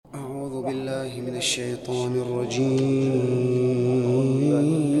أعوذ بالله من الشيطان الرجيم.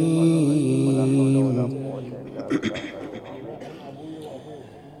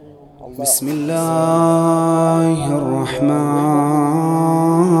 بسم الله الرحمن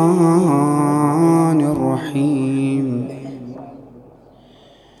الرحيم.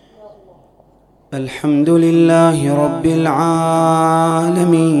 الحمد لله رب العالمين،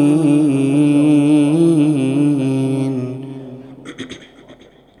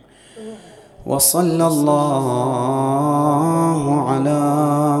 وصلى الله على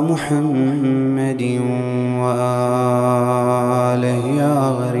محمد وآله. يا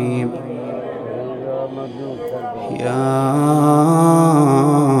غريب يا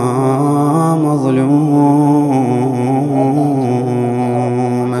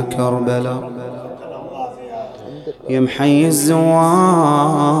مظلوم كربلاء، يا محيي الزوار،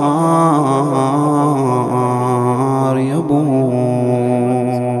 يا ابو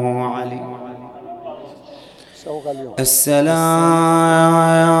علي. السلام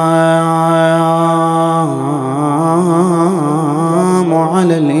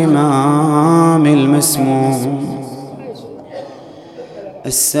على الإمام المسموم،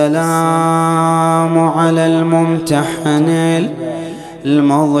 السلام على الممتحن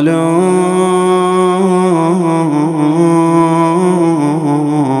المظلوم،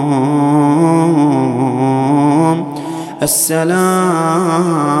 السلام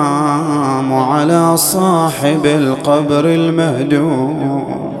على صاحب القبر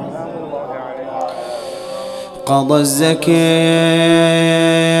المهدوم. قضى الزكي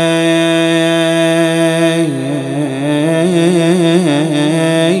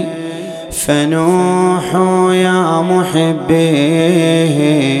فنوحوا يا محبي،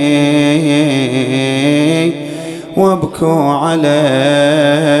 وابكوا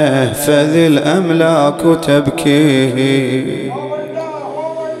عليه فذي الأملاك تبكي.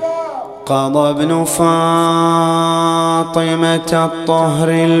 قضى ابن فاطمة الطهر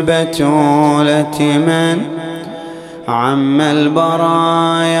البتولة من عم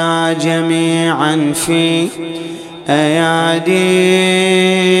البرايا جميعا في أياديه.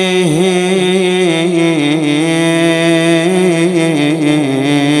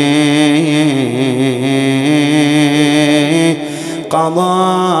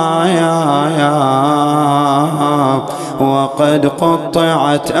 قضايا وقد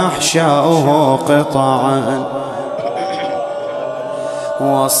قطعت أحشاؤه قطعا،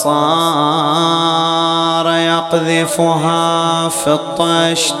 وصار يقذفها في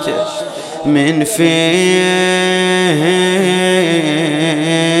الطشت من فيه.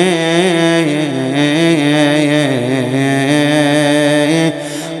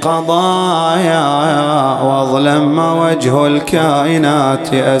 قضايا واظلم وجه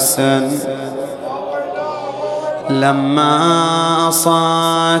الكائنات أسن، لما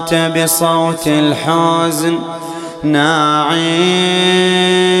صات بصوت الحزن ناعي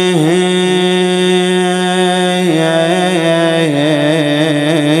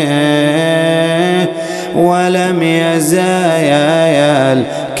ولم يزال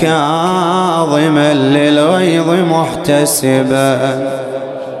كاظما للغيظ محتسبا،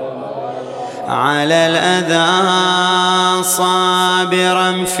 على الأذى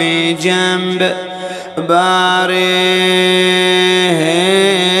صابرا في جنب باريه.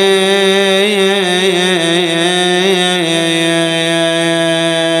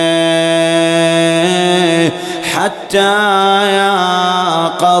 حتى يا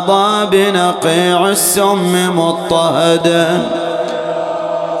قضى بنقيع السم مضطهدا،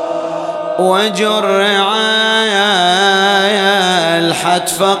 وجرع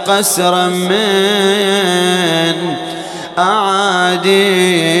الحتف قسرا من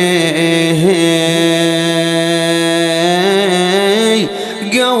أعاديه.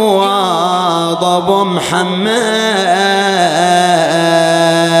 قواض أبو محمد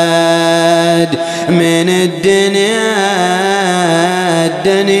من الدنيا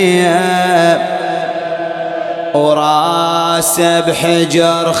وراس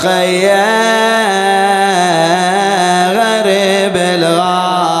بحجر خيا غريب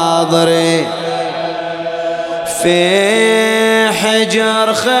الغاضري، في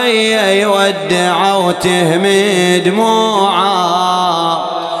حجر خيا يودع وتهمي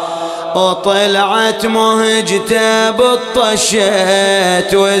دموعه، وطلعت مهجته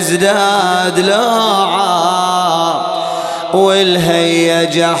بالطشت وازداد لوعه،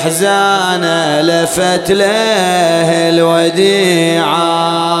 والهيج احزانه لفت له الوديعه،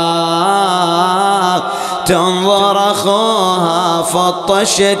 تنظر اخوها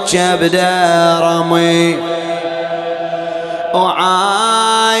فطشت كبده رمي،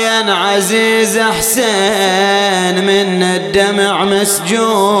 وعاين عزيز حسين من الدمع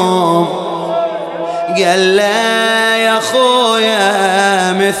مسجوم. قال له يا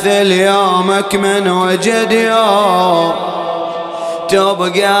خويا مثل يومك من وجد يوم،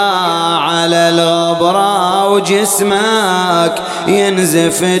 تبقى على الغبرة وجسمك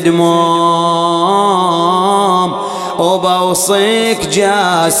ينزف دموم. وبوصيك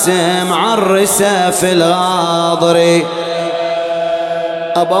جاسم عرسه في الغاضري،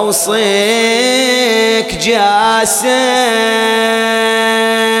 أبوصيك جاسم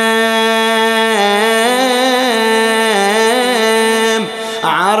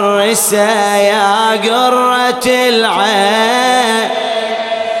عرسه يا قرة العين،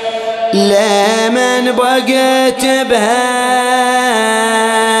 لمن بقيت بها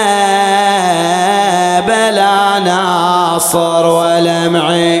بلا ناصر ولا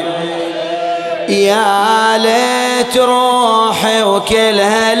معين. يا ليت روحي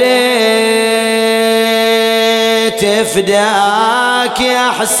وكلها ليت تفداك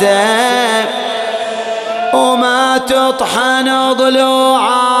يا حسين، وما تطحن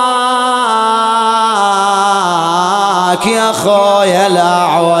ضلوعك يا خويا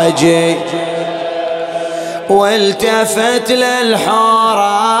الأعوجي. والتفت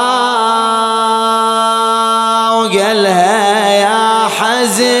للحورة وقالها يا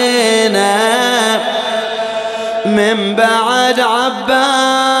حزينة من بعد عباس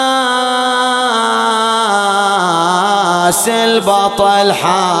البطل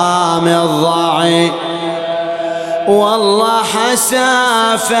حامي الضعيف، والله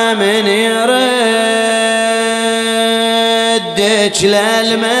حسافة من يردك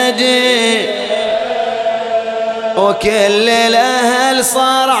للمدين، وكل الأهل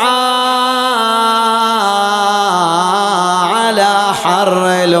صرعى على حر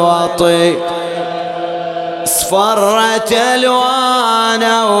الوطي. اصفرت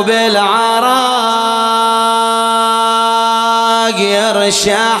الوانه وبالعراق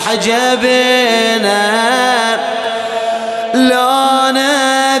يرشح جبينه،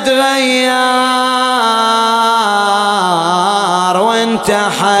 لونه تغير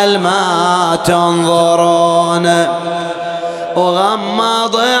وانتحل ما تنظرونه،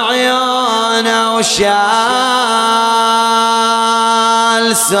 وغمض عيونه وشال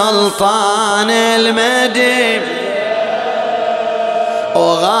سلطان المدين،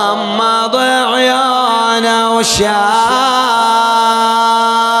 وغمض عيونه وشال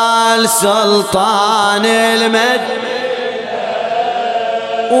سلطان المدين.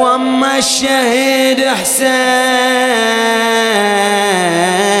 واما الشهيد حسين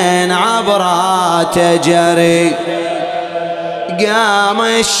عبراته جري، قام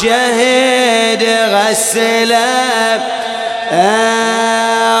الشهيد غسله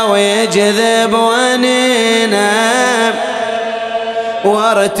ويجذب ونينه،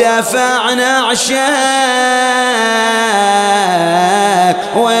 وارتفع نعشه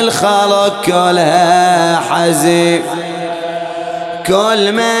والخلق كلها حزين.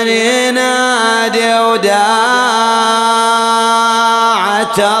 كل من ينادي وداعت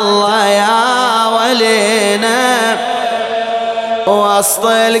الله يا ولينا، وسط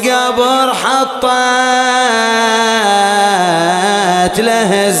القبر حطت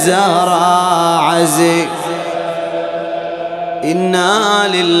له الزهراء عزيز. إنا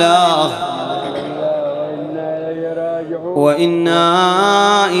لله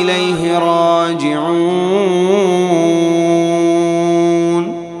وإنا إليه راجعون.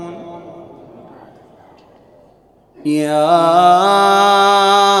 يا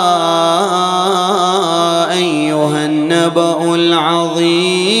أيها النبأ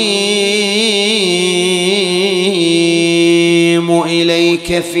العظيم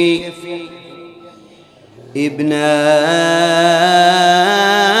إليك في ابنائك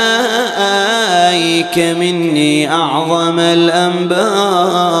مني أعظم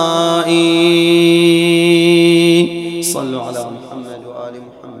الأنباء. صلوا على محمد وآل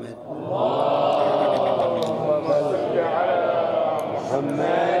محمد. اللهم صل على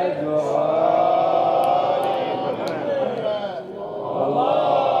محمد وآل محمد.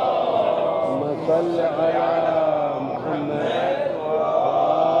 اللهم صل على محمد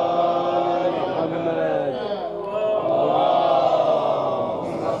وآل محمد.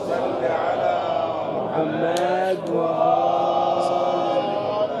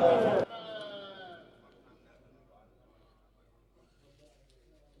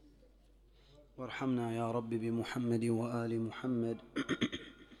 وارحمنا يا رب بمحمد وآل محمد،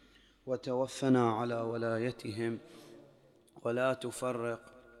 وتوفنا على ولايتهم، ولا تفرق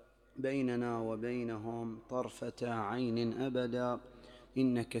بيننا وبينهم طرفة عين أبدا،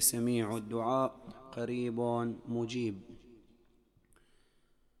 إنك سميع الدعاء قريب مجيب.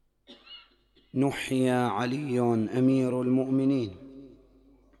 نحي علي أمير المؤمنين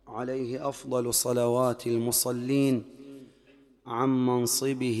عليه أفضل صلوات المصلين عن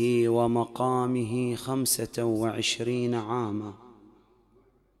منصبه ومقامه 25 عاما،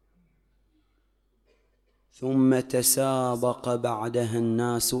 ثم تسابق بعدها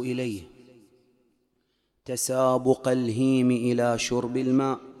الناس إليه تسابق الهيم إلى شرب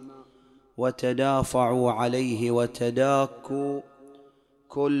الماء، وتدافعوا عليه وتداكوا،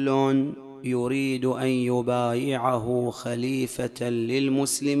 كل يريد أن يبايعه خليفة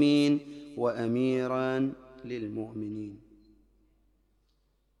للمسلمين وأميرا للمؤمنين.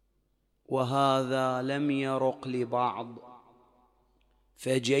 وهذا لم يرق لبعض،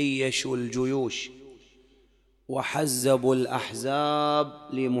 فجيشوا الجيوش وحزبوا الأحزاب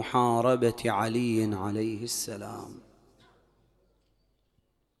لمحاربة علي عليه السلام،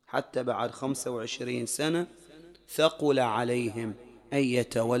 حتى بعد 25 سنة ثقل عليهم أن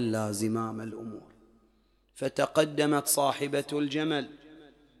يتولى زمام الأمور، فتقدمت صاحبة الجمل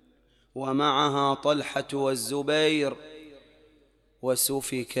ومعها طلحة والزبير،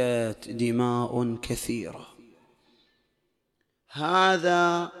 وسفكت دماء كثيرة.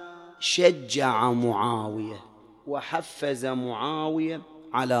 هذا شجع معاوية وحفز معاوية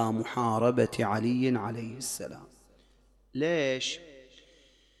على محاربة علي عليه السلام. ليش؟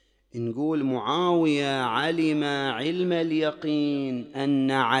 نقول معاوية علم علم اليقين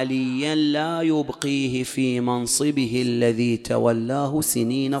أن عليا لا يبقيه في منصبه الذي تولاه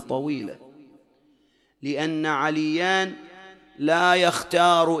سنين طويلة، لأن عليا لا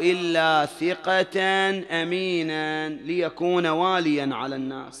يختار إلا ثقة أمينا ليكون واليا على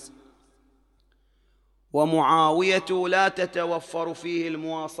الناس، ومعاوية لا تتوفر فيه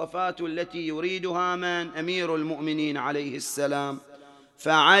المواصفات التي يريدها من أمير المؤمنين عليه السلام،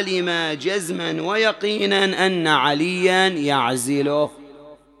 فعلم جزما ويقينا أن عليا يعزله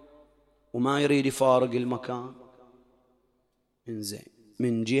وما يريد يفارق المكان. إنزين،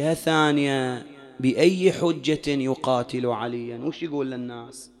 من جهة ثانية بأي حجة يقاتل عليا؟ وش يقول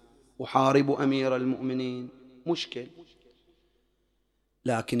للناس؟ وحاربوا أمير المؤمنين، مشكل.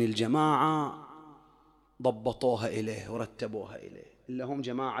 لكن الجماعة ضبطوها إليه ورتبوها إليه، اللي هم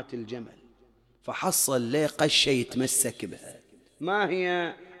جماعة الجمل، فحصل ليه قشة يتمسك بها. ما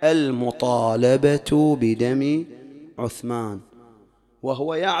هي؟ المطالبة بدم عثمان،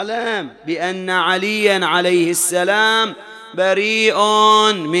 وهو يعلم بأن عليا عليه السلام بريء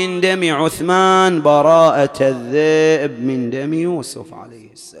من دم عثمان براءة الذئب من دم يوسف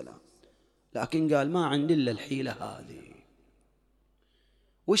عليه السلام، لكن قال ما عندي إلا الحيلة هذه.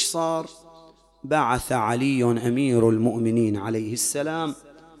 وش صار؟ بعث علي أمير المؤمنين عليه السلام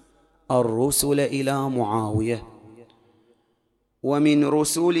الرسل إلى معاوية، ومن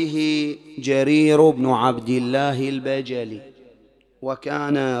رسله جرير بن عبد الله البجلي،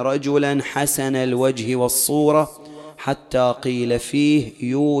 وكان رجلا حسن الوجه والصورة، حتى قيل فيه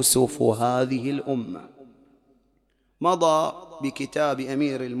يوسف هذه الأمة. مضى بكتاب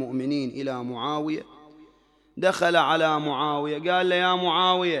أمير المؤمنين إلى معاوية، دخل على معاوية قال له: يا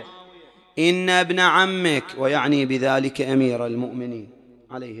معاوية، إن ابن عمك، ويعني بذلك أمير المؤمنين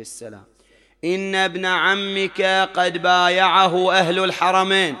عليه السلام، إن ابن عمك قد بايعه أهل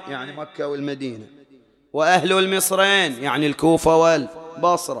الحرمين يعني مكة والمدينة، وأهل المصرين يعني الكوفة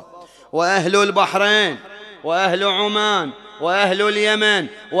والبصرة، وأهل البحرين، وأهل عمان، وأهل اليمن،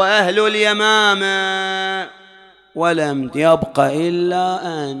 وأهل اليمامة، ولم يبق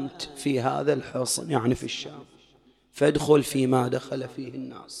إلا أنت في هذا الحصن يعني في الشام، فادخل فيما دخل فيه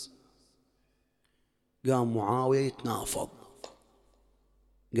الناس. قام معاوية يتنافض،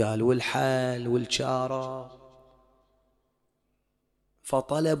 قال: والحل والشارة؟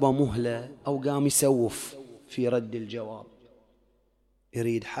 فطلب مهلة، أو قام يسوف في رد الجواب،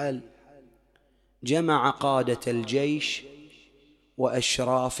 يريد حل. جمع قادة الجيش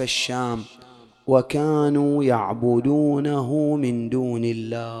وأشراف الشام، وكانوا يعبدونه من دون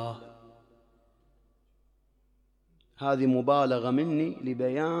الله. هذه مبالغة مني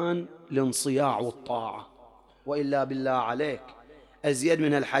لبيان الانصياع والطاعة، وإلا بالله عليك أزيد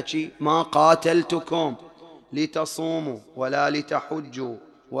من الحكي: ما قاتلتكم لتصوموا ولا لتحجوا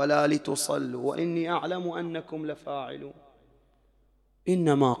ولا لتصلوا وإني أعلم أنكم لفاعلون،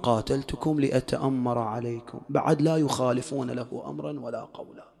 إنما قاتلتكم لأتأمر عليكم. بعد لا يخالفون له أمرا ولا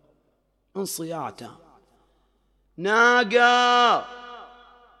قولا، انصياعتا. ناقة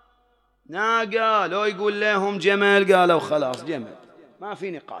لو يقول لهم جمل قالوا خلاص جمل، ما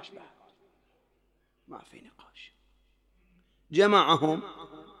في نقاش بعد، ما في نقاش. جمعهم،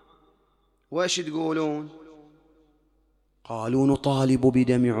 وإيش تقولون؟ قالوا: نطالب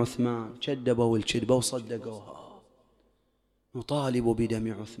بدم عثمان. كذبوا الكذبة وصدقوها، نطالب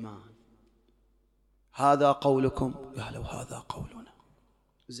بدم عثمان. هذا قولكم؟ قالوا هذا قولنا.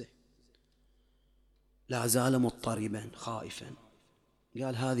 زين. لا زال مضطربا خائفا.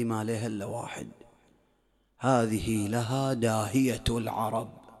 قال هذه ما لها إلا واحد، هذه لها داهية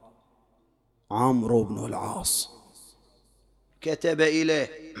العرب عمرو بن العاص. كتب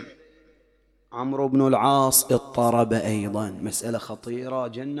إليه عمرو بن العاص اضطرب أيضا، مسألة خطيرة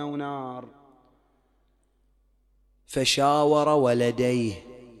جنة ونار. فشاور ولديه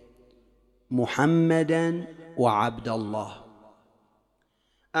محمدا وعبد الله.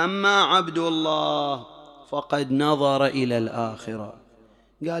 أما عبد الله فقد نظر إلى الآخرة،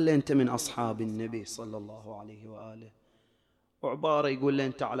 قال له أنت من أصحاب النبي صلى الله عليه وآله، وعبارة يقول له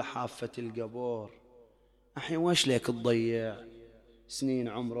أنت على حافة القبور، الحين وش لك تضيع سنين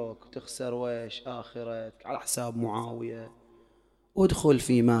عمرك وتخسر وش آخرتك على حساب معاوية؟ ادخل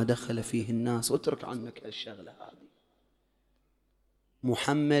فيما دخل فيه الناس واترك عنك الشغلة هذه.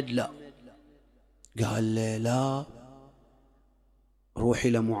 محمد لا، قال له لا، روحي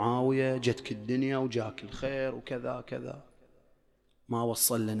لمعاوية، جتك الدنيا وجاك الخير وكذا كذا. ما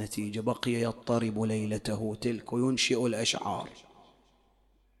وصل لنتيجة، بقي يضطرب ليلته تلك وينشئ الأشعار.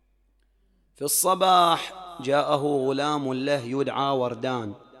 في الصباح جاءه غلام له يدعى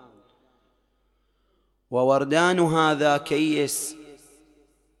وردان، ووردان هذا كيس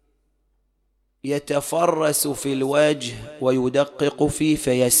يتفرس في الوجه ويدقق فيه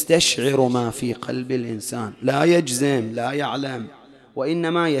فيستشعر ما في قلب الإنسان، لا يجزم لا يعلم،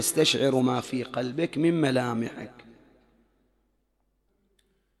 وإنما يستشعر ما في قلبك من ملامحك.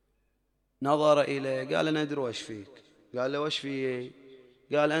 نظر إليه قال ندري وش فيك. قال له وش فيه؟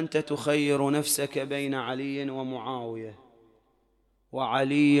 قال أنت تخير نفسك بين علي ومعاوية،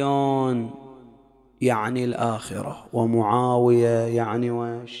 وعلي يعني الآخرة، ومعاوية يعني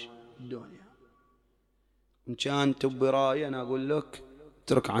وش؟ الدنيا. إن كان تبي رأي أنا أقول لك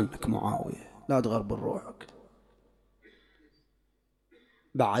اترك عنك معاوية، لا تغرب روحك.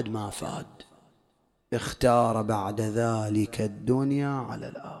 بعد ما فاد اختار بعد ذلك الدنيا على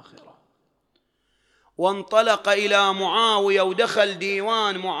الآخرة، وانطلق إلى معاوية ودخل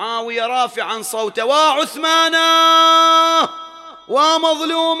ديوان معاوية رافعا صوته وعثمانا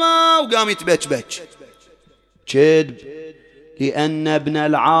ومظلوما، وقام يتبجبج. كذب، لأن ابن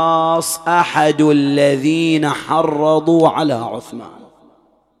العاص أحد الذين حرضوا على عثمان.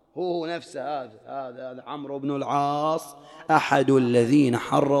 هو نفسه هذا عمرو بن العاص أحد الذين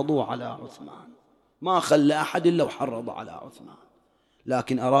حرضوا على عثمان، ما خلى أحد إلا وحرض على عثمان،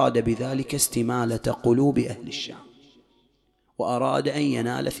 لكن أراد بذلك استمالة قلوب أهل الشام، وأراد أن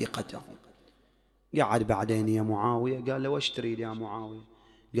ينال ثقتهم. قعد بعدين يا معاوية، قال له وش تريد يا معاوية؟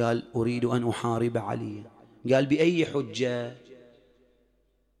 قال أريد أن أحارب علي. قال بأي حجة؟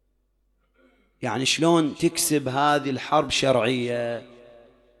 يعني شلون تكسب هذه الحرب شرعية؟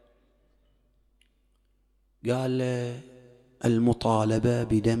 قال المطالبة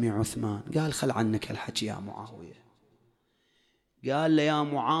بدم عثمان. قال خل عنك الحكي يا معاوية. قال له يا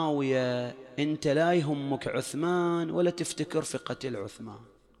معاوية أنت لا يهمك عثمان ولا تفتكر في قتل عثمان.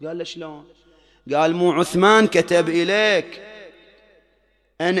 قال له شلون؟ قال مو عثمان كتب إليك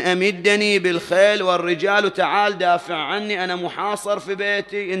أن أمدني بالخيل والرجال وتعال دافع عني، أنا محاصر في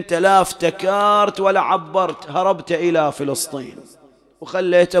بيتي، أنت لا افتكرت ولا عبرت، هربت إلى فلسطين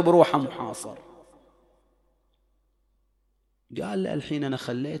وخليته بروحه محاصر. قال له الحين أنا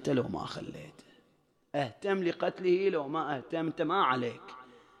خليته لو ما خليته، أهتم لقتله لو ما أهتم، أنت ما عليك،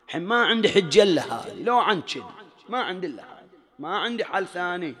 الحين ما عندي حجة إلا هذه، لو عن كذا ما عندي إلا هذه، ما عندي حل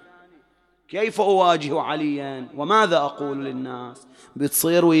ثاني. كيف أواجه عليا وماذا أقول للناس؟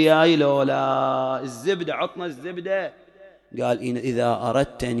 بتصير وياي لو لا الزبدة، عطنا الزبدة. قال إذا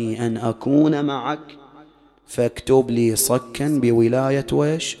أردتني أن أكون معك فاكتب لي صكا بولاية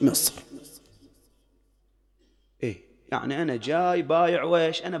ويش مصر. إيه يعني أنا جاي بايع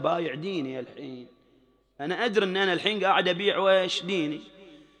ويش، أنا بايع ديني الحين، أنا أدري أن أنا الحين قاعد أبيع ويش ديني،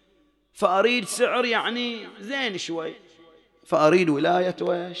 فأريد سعر يعني زين شوي، فأريد ولاية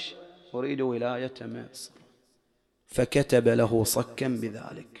ويش، أريد ولاية مصر. فكتب له صكا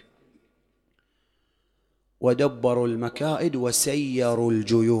بذلك، ودبروا المكائد وسيروا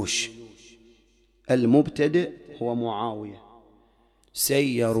الجيوش. المبتدئ هو معاوية،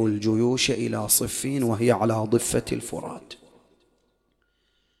 سيروا الجيوش إلى صفين وهي على ضفة الفرات.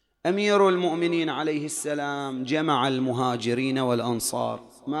 أمير المؤمنين عليه السلام جمع المهاجرين والأنصار.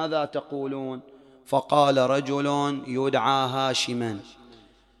 ماذا تقولون؟ فقال رجل يدعى هاشما،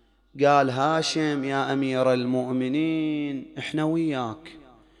 قال هاشم يا أمير المؤمنين إحنا وياك،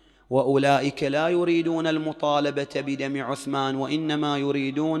 وأولئك لا يريدون المطالبة بدم عثمان وإنما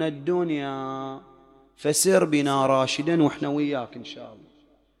يريدون الدنيا، فسر بنا راشدا وإحنا وياك إن شاء الله.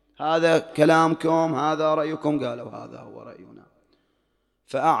 هذا كلامكم، هذا رأيكم. قالوا هذا هو رأينا.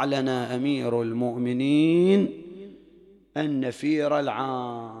 فأعلن أمير المؤمنين النفير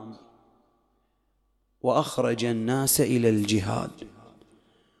العام وأخرج الناس إلى الجهاد،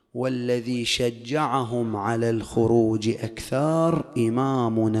 والذي شجعهم على الخروج أكثر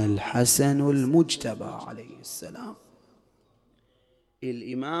إمامنا الحسن المجتبى عليه السلام.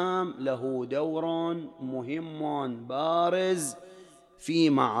 الإمام له دور مهم بارز في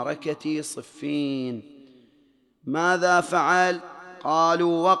معركة صفين. ماذا فعل؟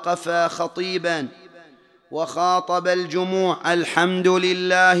 قالوا وقف خطيبا وخاطب الجموع: الحمد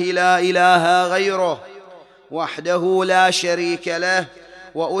لله لا إله غيره وحده لا شريك له،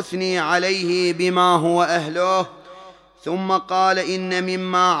 وأثني عليه بما هو أهله. ثم قال: إن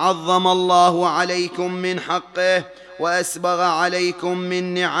مما عظم الله عليكم من حقه وأسبغ عليكم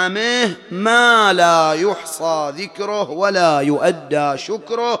من نعمه ما لا يحصى ذكره ولا يؤدى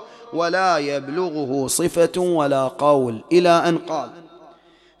شكره ولا يبلغه صفة ولا قول، إلى أن قال: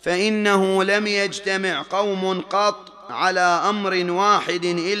 فإنه لم يجتمع قوم قط على أمر واحد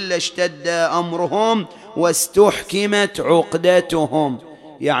إلا اشتد أمرهم واستحكمت عقدتهم.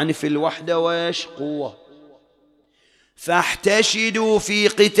 يعني في الوحدة ويش قوة. فاحتشدوا في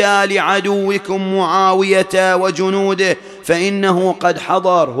قتال عدوكم معاوية وجنوده فإنه قد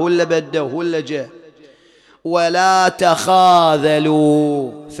حضر، هو اللي بده هو اللي جاء. ولا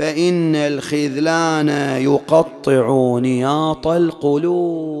تخاذلوا فإن الخذلان يقطع نياط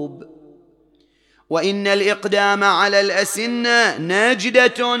القلوب. وإن الإقدام على الأسنة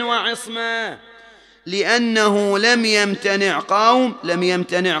نجدة وعصمة، لأنه لم يمتنع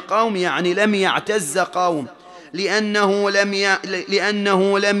قوم يعني لم يعتز قوم، لأنه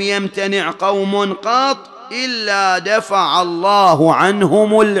لم يمتنع قوم قط إلا دفع الله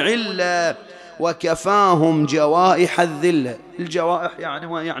عنهم العلة وكفاهم جوائح الذلة. الجوائح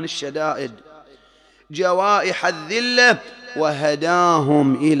يعني الشدائد، جوائح الذلة،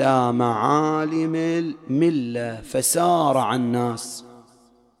 وهداهم إلى معالم الملة. فسارع الناس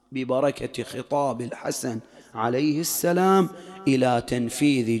ببركة خطاب الحسن عليه السلام إلى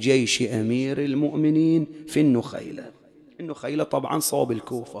تنفيذ جيش أمير المؤمنين في النخيلة. النخيلة طبعا صوب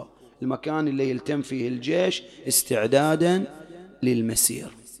الكوفة، المكان اللي يلتم فيه الجيش استعدادا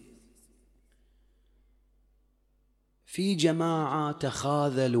للمسير. في جماعة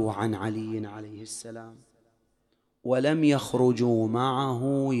تخاذلوا عن علي عليه السلام ولم يخرجوا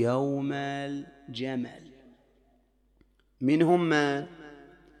معه يوم الجمل.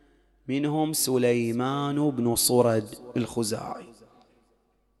 منهم سليمان بن صرد الخزاعي.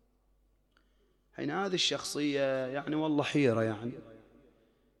 حين هذه الشخصية يعني والله حيرة، يعني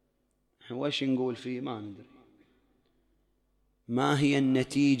وش نقول فيه ما ندري. ما هي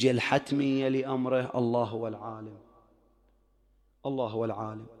النتيجة الحتمية لأمره؟ الله هو العالم، الله هو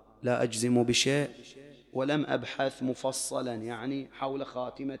العالم. لا أجزم بشيء ولم أبحث مفصلا يعني حول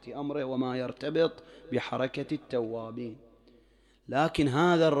خاتمة أمره وما يرتبط بحركة التوابين، لكن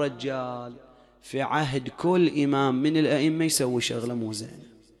هذا الرجال في عهد كل إمام من الأئمة يسوي شغلة مو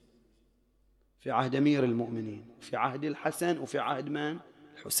زينة. في عهد أمير المؤمنين، في عهد الحسن، وفي عهد من؟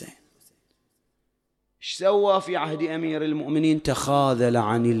 الحسين. ايش سوى في عهد أمير المؤمنين؟ تخاذل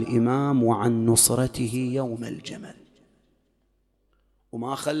عن الإمام وعن نصرته يوم الجمل،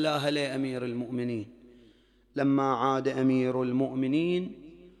 وما خلاها لأمير المؤمنين. لما عاد أمير المؤمنين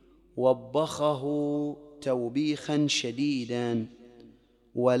وبخه توبيخا شديدا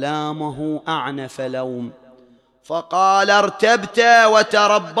ولامه أعنف لوم، فقال: ارتبت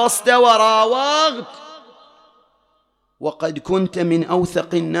وتربصت وراوغت، وقد كنت من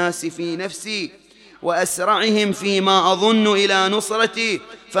أوثق الناس في نفسي وأسرعهم فيما أظن إلى نصرتي،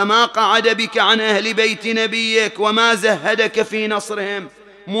 فما قعد بك عن أهل بيت نبيك وما زهدك في نصرهم.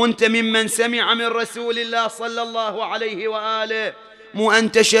 مو أنت ممن سمع من رسول الله صلى الله عليه وآله؟ مو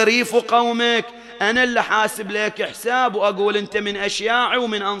أنت شريف قومك؟ أنا اللي حاسب لك حساب وأقول أنت من أشياعي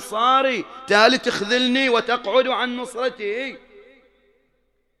ومن أنصاري، تالي تخذلني وتقعد عن نصرتي.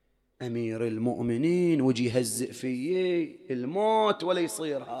 أمير المؤمنين وجي يهزئ فيه الموت ولا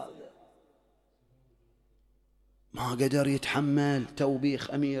يصير هذا. ما قدر يتحمل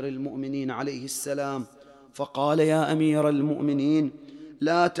توبيخ أمير المؤمنين عليه السلام، فقال: يا أمير المؤمنين،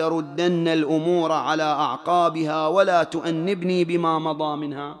 لا تردن الأمور على أعقابها ولا تؤنبني بما مضى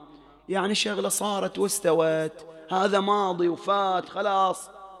منها. يعني شغلة صارت واستوت، هذا ماضي وفات خلاص،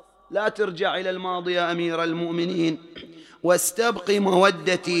 لا ترجع إلى الماضي يا أمير المؤمنين، واستبق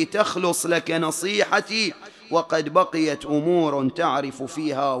مودتي تخلص لك نصيحتي، وقد بقيت أمور تعرف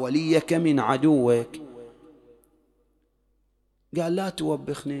فيها وليك من عدوك. قال: لا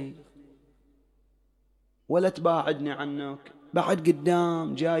توبخني ولا تباعدني عنك، بعد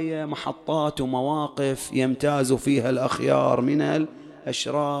قدام جاية محطات ومواقف يمتاز فيها الأخيار من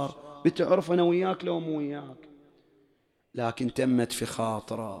الأشرار، بتعرف أنا وياك لو مو وياك، لكن تمت في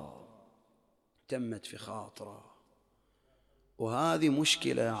خاطره، تمت في خاطره. وهذه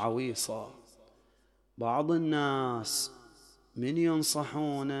مشكلة عويصة. بعض الناس من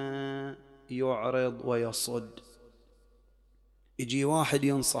ينصحونه يعرض ويصد. يجي واحد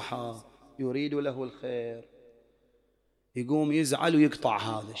ينصحه يريد له الخير، يقوم يزعل ويقطع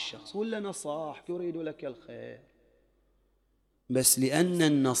هذا الشخص، ولا نصاح يريد لك الخير، بس لأن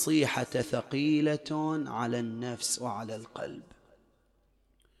النصيحة ثقيلة على النفس وعلى القلب.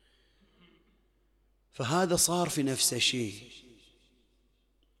 فهذا صار في نفس الشيء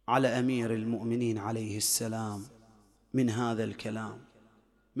على أمير المؤمنين عليه السلام من هذا الكلام.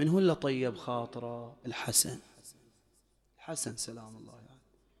 من هو اللي طيب خاطره؟ الحسن. الحسن سلام الله عليه.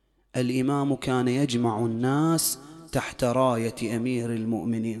 الإمام كان يجمع الناس تحت راية أمير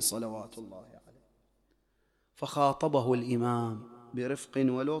المؤمنين صلوات الله عليه، فخاطبه الإمام برفق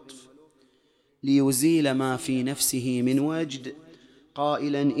ولطف ليزيل ما في نفسه من وجد،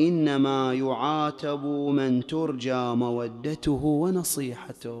 قائلا: إنما يعاتب من ترجى مودته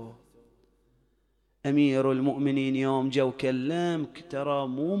ونصيحته. أمير المؤمنين يوم جو كلمك ترى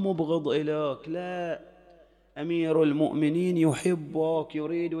مو مبغض إليك، لا، أمير المؤمنين يحبك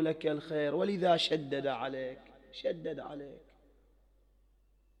يريد لك الخير، ولذا شدد عليك، شدد عليك.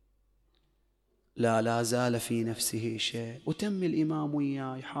 لا زال في نفسه شيء، وتم الإمام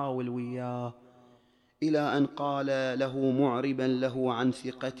وياه يحاول وياه، إلى أن قال له معربا له عن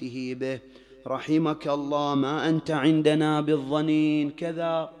ثقته به: رحمك الله، ما أنت عندنا بالظنين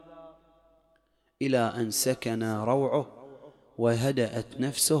كذا، إلى أن سكن روعه وهدأت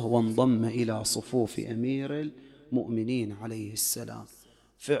نفسه وانضم إلى صفوف أمير المؤمنين عليه السلام.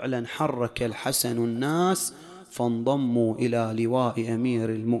 فعلا حرك الحسن الناس فانضموا إلى لواء أمير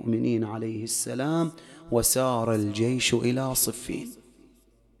المؤمنين عليه السلام، وسار الجيش إلى صفين.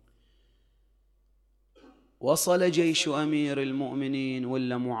 وصل جيش أمير المؤمنين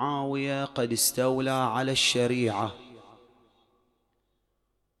ولا معاوية قد استولى على الشريعة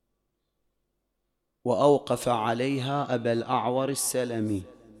وأوقف عليها أبا الأعور السلمي.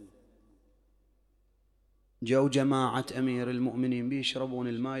 جو جماعة أمير المؤمنين بيشربون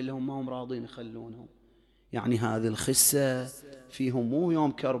الماء اللي هم ما هم راضين يخلونهم، يعني هذه الخسة فيهم مو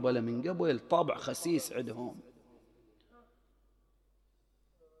يوم كربلاء من قبل، طبع خسيس عندهم.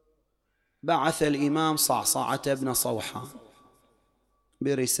 بعث الإمام صعصعة بن صوحان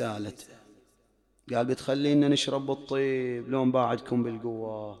برسالته، قال: بتخلينا نشرب بالطيب لو باعدكم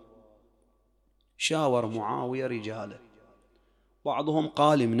بالقوة؟ شاور معاوية رجاله، بعضهم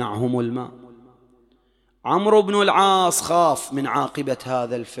قال امنعهم الماء. عمرو بن العاص خاف من عاقبة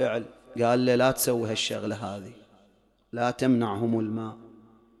هذا الفعل، قال له: لا تسوي هالشغلة هذه، لا تمنعهم الماء.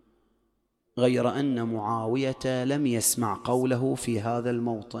 غير أن معاوية لم يسمع قوله في هذا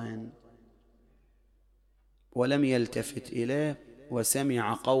الموطن ولم يلتفت إليه،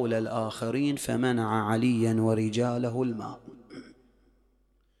 وسمع قول الآخرين فمنع عليا ورجاله الماء.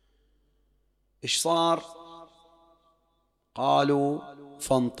 إيش صار؟ قالوا: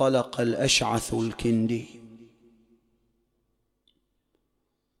 فانطلق الأشعث الكندي،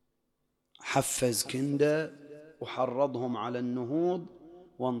 حفز كنده وحرضهم على النهوض،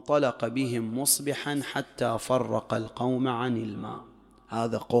 وانطلق بهم مصبحا حتى فرق القوم عن الماء.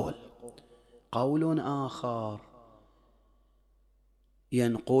 هذا قول آخر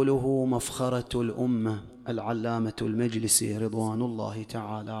ينقله مفخرة الأمة العلامة المجلسي رضوان الله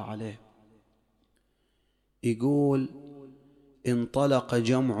تعالى عليه، يقول: انطلق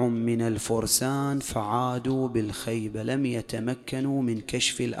جمع من الفرسان فعادوا بالخيبة، لم يتمكنوا من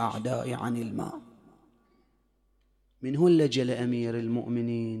كشف الأعداء عن الماء. من هو لجل أمير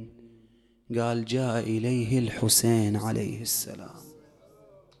المؤمنين؟ قال: جاء إليه الحسين عليه السلام.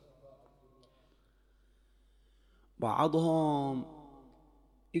 بعضهم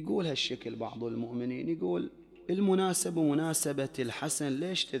يقول هالشكل، بعض المؤمنين يقول: المناسبة مناسبة الحسن،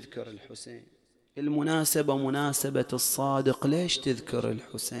 ليش تذكر الحسين؟ المناسبة مناسبة الصادق، ليش تذكر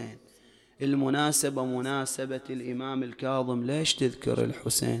الحسين؟ المناسبة مناسبة الإمام الكاظم، ليش تذكر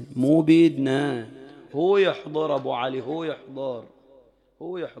الحسين؟ مو بيدنا، هو يحضر أبو علي، هو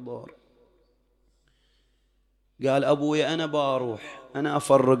يحضر. قال: أبوي أنا باروح، أنا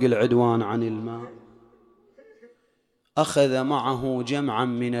أفرق العدوان عن الماء. أخذ معه جمعا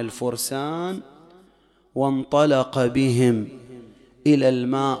من الفرسان وانطلق بهم إلى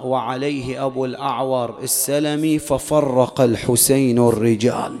الماء، وعليه أبو الأعور السلمي، ففرق الحسين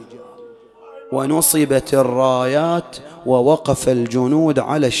الرجال. ونصبت الرايات ووقف الجنود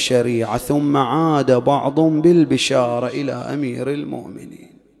على الشريعة، ثم عاد بعض بالبشارة إلى أمير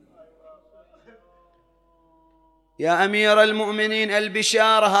المؤمنين. يا أمير المؤمنين،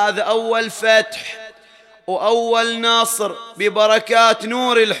 البشارة هذا أول فتح وأول ناصر ببركات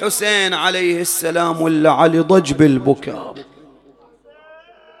نور الحسين عليه السلام. ولا علي ضج بالبكاء.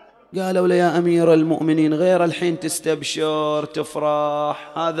 قالوا له يا أمير المؤمنين غير الحين تستبشر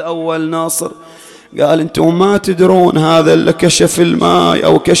تفرح، هذا أول ناصر. قال أنتم ما تدرون هذا اللي كشف الماء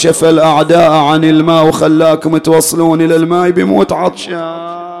أو كشف الأعداء عن الماء وخلاكم توصلون إلى الماء بموت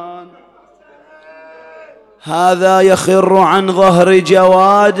عطشان. هذا يخر عن ظهر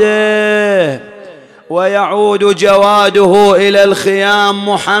جواده ويعود جواده إلى الخيام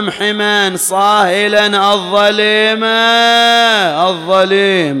محمحما صاهلا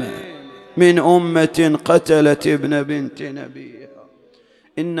الظليمة من أمة قتلت ابن بنت نبيها.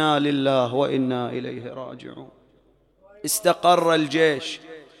 إنا لله وإنا إليه راجعون. استقر الجيش.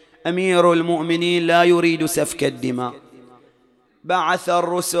 أمير المؤمنين لا يريد سفك الدماء. بعث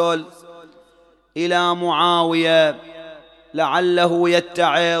الرسل إلى معاوية لعله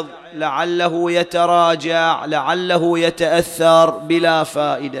يتعظ، لعله يتراجع، لعله يتأثر، بلا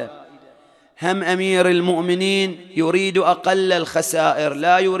فائدة. هم أمير المؤمنين يريد أقل الخسائر،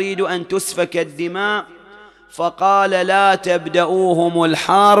 لا يريد أن تسفك الدماء، فقال لا تبدأوهم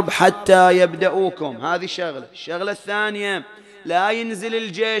الحرب حتى يبدأوكم. هذه شغلة. الشغلة الثانية، لا ينزل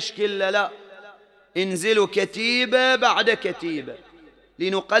الجيش كله، لا، انزلوا كتيبة بعد كتيبة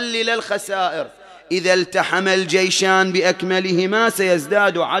لنقلل الخسائر. إذا التحم الجيشان بأكملهما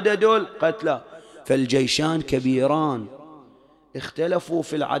سيزداد عدد القتلى، فالجيشان كبيران، اختلفوا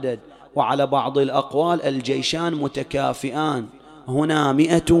في العدد، وعلى بعض الأقوال الجيشان متكافئان، هنا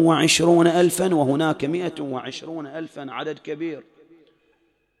 120,000 وهناك 120,000، عدد كبير.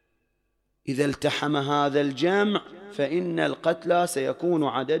 إذا التحم هذا الجمع فإن القتلى سيكون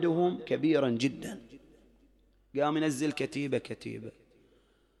عددهم كبيرا جدا. قام ينزل كتيبة كتيبة.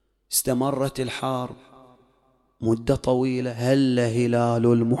 استمرت الحرب مدة طويلة. هل هلال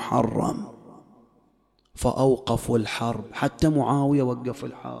المحرم فأوقفوا الحرب، حتى معاوية وقف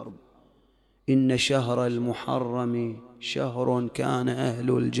الحرب. إن شهر المحرم شهر كان أهل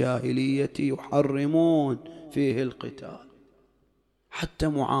الجاهلية يحرمون فيه القتال. حتى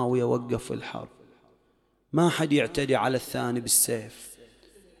معاوية وقف الحرب. ما حد يعتدي على الثاني بالسيف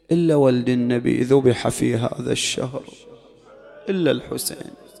إلا ولد النبي ذبح في هذا الشهر، إلا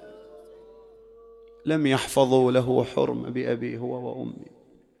الحسين، لم يحفظوا له حرمة بأبيه هو وأمي.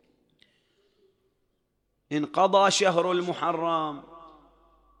 انقضى شهر المحرم،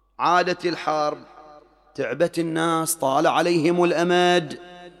 عادت الحرب، تعبت الناس، طال عليهم الأمد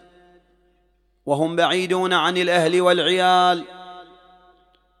وهم بعيدون عن الأهل والعيال.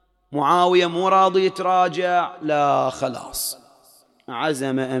 معاوية مو راضي يتراجع، لا، خلاص،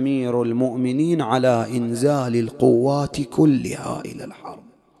 عزم أمير المؤمنين على إنزال القوات كلها إلى الحرب،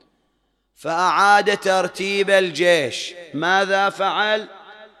 فأعاد ترتيب الجيش. ماذا فعل؟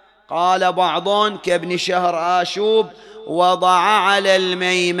 قال بعضهم كابن شهر آشوب: وضع على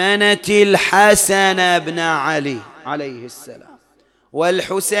الميمنة الحسن بن علي عليه السلام،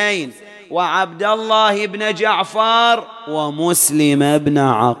 والحسين، وعبد الله بن جعفر، ومسلم بن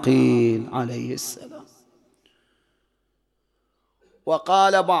عقيل عليه السلام.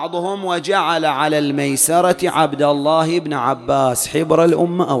 وقال بعضهم: وجعل على الميسرة عبد الله بن عباس حبر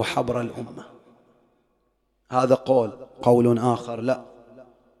الأمة أو حبر الأمة. هذا قول آخر لا،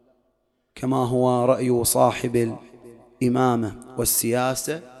 كما هو رأي صاحب الإمامة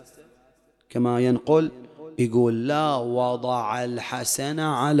والسياسة، كما ينقل، يقول: لا، وضع الحسن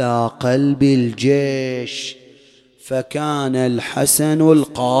على قلب الجيش، فكان الحسن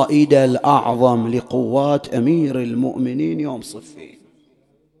القائد الأعظم لقوات أمير المؤمنين يوم صفين،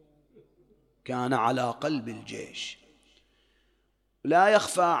 كان على قلب الجيش. لا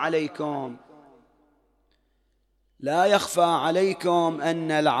يخفى عليكم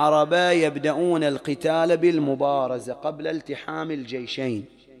أن العرب يبدأون القتال بالمبارزة قبل التحام الجيشين.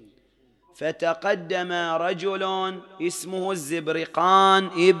 فتقدم رجل اسمه الزبرقان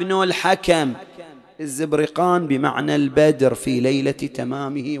ابن الحكم. الزبرقان بمعنى البدر في ليلة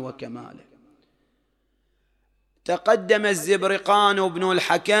تمامه وكماله. تقدم الزبرقان ابن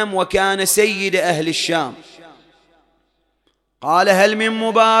الحكم وكان سيد أهل الشام. قال: هل من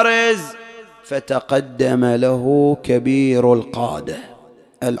مبارز؟ فتقدم له كبير القادة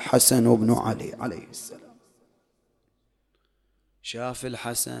الحسن بن علي عليه السلام. شاف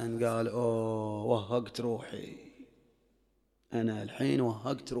الحسن قال: أوه، وهقت روحي، أنا الحين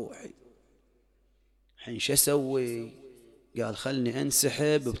وهقت روحي، الحين شو أسوي؟ قال خلني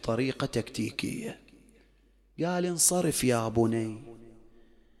أنسحب بطريقة تكتيكية. قال انصرف يا بني،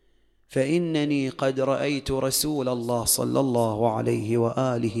 فإنني قد رأيت رسول الله صلى الله عليه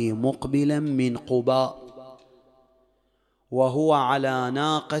وآله مقبلا من قباء وهو على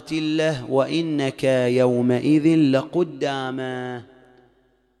ناقة له، وإنك يومئذ لقدامه،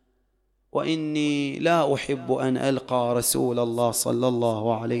 وإني لا أحب أن ألقى رسول الله صلى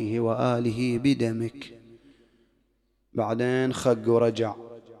الله عليه وآله بدمك. بعدين خق ورجع،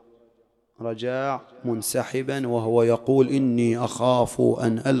 رجع منسحبا وهو يقول إني أخاف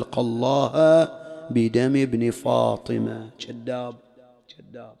أن ألقى الله بدم ابن فاطمة. كذاب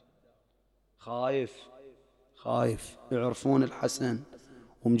كذاب، خايف خايف. يعرفون الحسن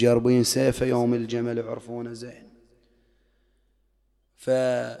ومجربين سيفه يوم الجمل، يعرفونه زين.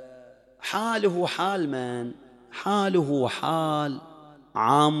 فحاله حال من؟ حاله حال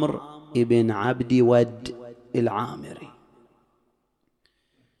عمرو بن عبد ود العامري.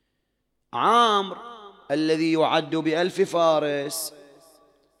 عامر الذي يعد ب1000 فارس،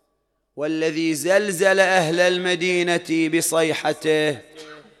 والذي زلزل أهل المدينة بصيحته: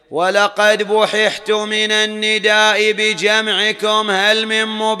 ولقد بححت من النداء بجمعكم هل من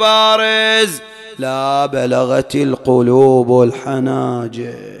مبارز، لا بلغت القلوب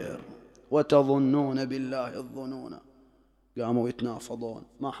الحناجر وتظنون بالله الظنون. قاموا يتنافضون،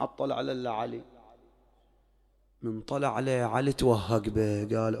 ما حط طلع على علي. من طلع عليه علي توهق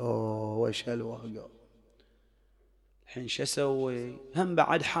به، قال اوه وش هالوهقه الحين شو اسوي؟ هم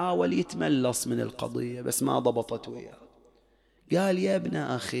بعد حاول يتملص من القضيه بس ما ضبطت وياه. قال يا ابن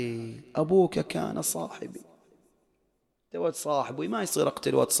اخي ابوك كان صاحبي، ولد صاحبي ما يصير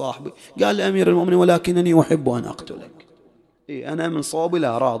اقتل ولد صاحبي. قال امير المؤمنين ولكنني احب ان اقتلك. انا من صوبي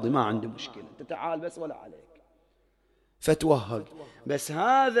لا راضي، ما عندي مشكله، انت تعال بس ولا عليك. فتوهق. بس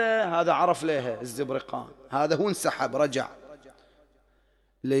هذا عرف ليه الزبرقان، هذا هو انسحب رجع.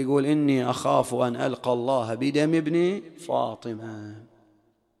 اللي يقول إني أخاف أن ألقى الله بدم ابن فاطمة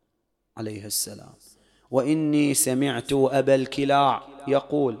عليه السلام. وإني سمعت أبا الكلاع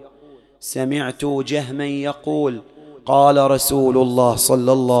يقول، سمعت جهما يقول: قال رسول الله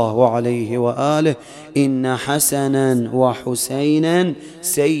صلى الله عليه وآله: إن حسنا وحسينا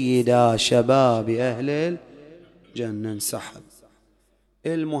سيدا شباب أهل الجنة. انسحب.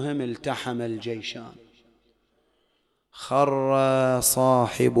 المهم التحم الجيشان. خر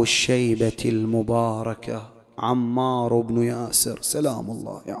صاحب الشيبة المباركة عمار بن ياسر سلام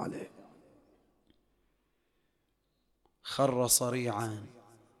الله عليه، خر صريعا.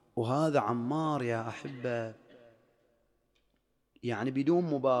 وهذا عمار يا أحبة يعني بدون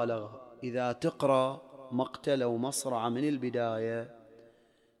مبالغة، إذا تقرأ مقتل ومصرع من البداية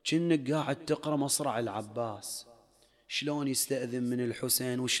كأنك قاعد تقرأ مصرع العباس، شلون يستأذن من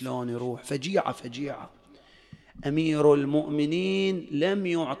الحسين وشلون يروح. فجيعة فجيعة. أمير المؤمنين لم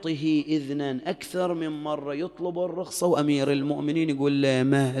يعطه إذنا أكثر من مرة، يطلب الرخصة وأمير المؤمنين يقول له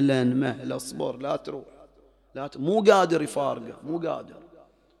مهلا مهلا اصبر لا تروح مو قادر يفارقه، مو قادر.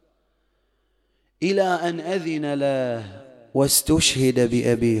 إلى أن أذن له واستشهد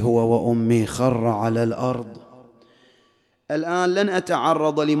بأبي هو وأمي، خر على الأرض. الآن لن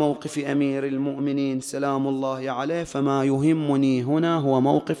أتعرض لموقف أمير المؤمنين سلام الله عليه، فما يهمني هنا هو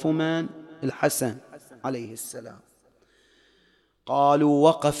موقف من؟ الحسن عليه السلام. قالوا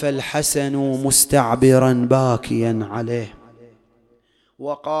وقف الحسن مستعبرا باكيا عليه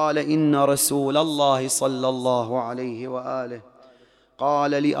وقال: إن رسول الله صلى الله عليه وآله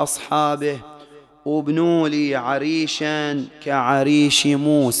قال لأصحابه: ابنوا لي عريشا كعريش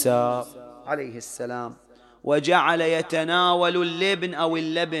موسى عليه السلام. وجعل يتناول اللبن أو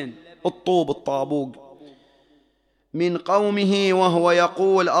اللبن الطوب الطابوق من قومه وهو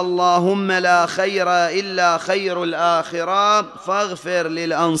يقول: اللهم لا خير إلا خير الآخرة فاغفر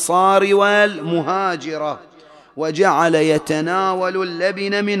للأنصار والمهاجرة. وجعل يتناول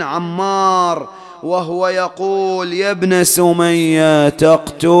اللبن من عمار وهو يقول: يا ابن سمية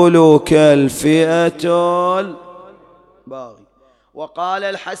تقتلك الفئة الباغي. وقال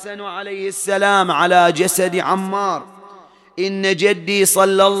الحسن عليه السلام على جسد عمار: إن جدي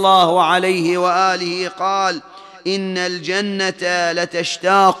صلى الله عليه وآله قال: إن الجنة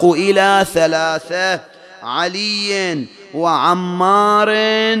لتشتاق إلى 3: علي وعمار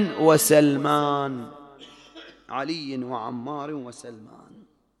وسلمان. علي وعمار وسلمان.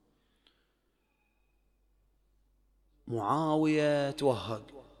 معاوية توهق،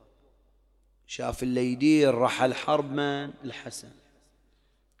 شاف اللي يدير رحل حرب من؟ الحسن.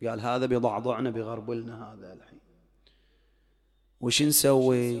 قال هذا بضعضعنا بغربلنا هذا الحين، وش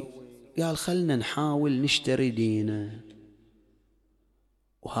نسوي؟ قال خلنا نحاول نشتري دينه.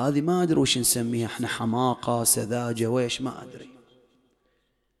 وهذه ما أدري وش نسميها احنا، حماقة، سذاجة، ويش ما أدري.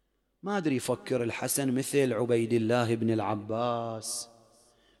 ما أدري يفكر الحسن مثل عبيد الله بن العباس،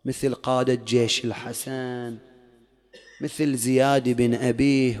 مثل قادة جيش الحسن، مثل زياد بن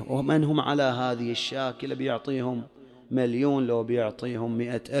أبيه، ومن هم على هذه الشاكلة، بيعطيهم 1,000,000 لو بيعطيهم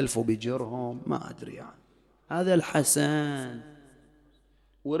 100,000 وبيجرهم، ما أدري يعني. هذا الحسن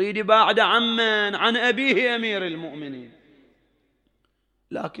وريد بعد عن أبيه أمير المؤمنين،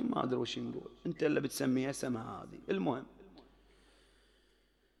 لكن ما أدري وش نقول، أنت اللي بتسميها سما هذه. المهم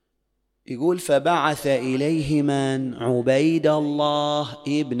يقول فبعث إليه من؟ عبيد الله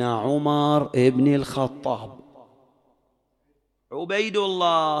ابن عمر ابن الخطاب. عبيد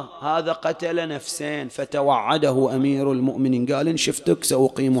الله هذا قتل نفسين، فتوعده أمير المؤمنين، قال إن شفتك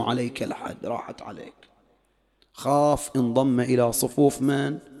سأقيم عليك الحد، راحت عليك. خاف انضم إلى صفوف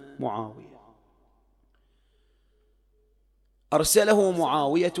من؟ معاوية. أرسله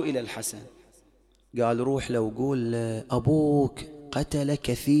معاوية إلى الحسن، قال روح لو قول أبوك قتل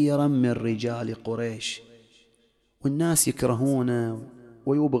كثيرا من رجال قريش، والناس يكرهونه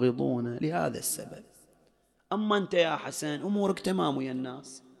ويبغضونه لهذا السبب، أما أنت يا حسن أمورك تمام ويا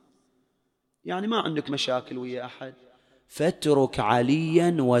الناس، يعني ما عندك مشاكل ويا أحد، فاترك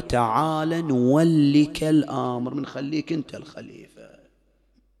عليا وتعال نولك الأمر، من خليك أنت الخليفة.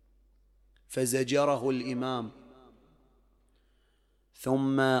 فزجره الإمام،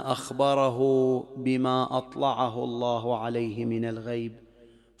 ثم أخبره بما أطلعه الله عليه من الغيب،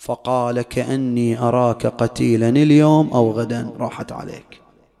 فقال كأني أراك قتيلا اليوم أو غدا، راحت عليك.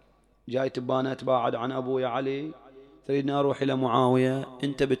 جاي تبانا تباعد عن أبويا علي، تريدني أروح إلى معاوية،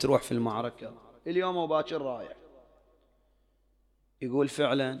 أنت بتروح في المعركة اليوم وباكر رايح. يقول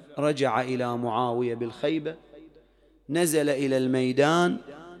فعلا رجع إلى معاوية بالخيبة، نزل إلى الميدان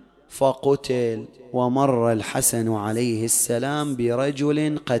فقتل. ومر الحسن عليه السلام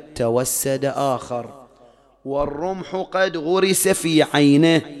برجل قد توسد آخر، والرمح قد غرس في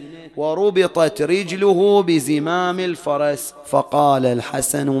عينه، وربطت رجله بزمام الفرس، فقال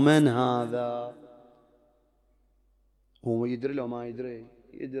الحسن من هذا؟ هو يدري لو ما يدري؟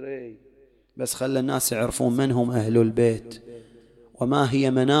 يدري، بس خلى الناس يعرفون من هم أهل البيت وما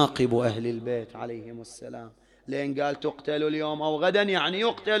هي مناقب أهل البيت عليهم السلام. لين قال تقتل اليوم أو غدا، يعني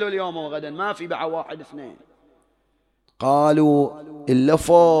يقتل اليوم أو غدا، ما في بعد واحد اثنين. قالوا إلا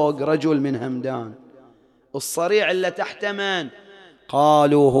فوق رجل من همدان، الصريع اللي تحت من؟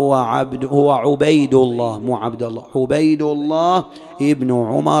 قالوا هو عبيد الله، مو عبد الله، عبيد الله ابن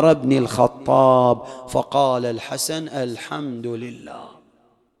عمر بن الخطاب. فقال الحسن الحمد لله.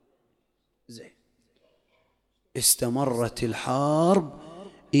 زين. استمرت الحرب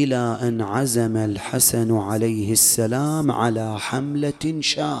إلى أن عزم الحسن عليه السلام على حملة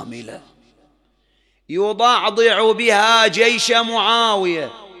شاملة يضعضع بها جيش معاوية.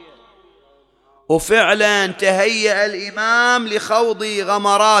 وفعلا تهيأ الإمام لخوض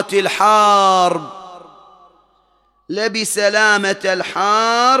غمرات الحرب، لبس لامة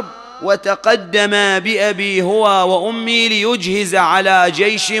الحرب وتقدم بأبي هو وأمي ليجهز على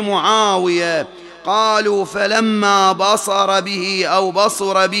جيش معاوية. قالوا فلما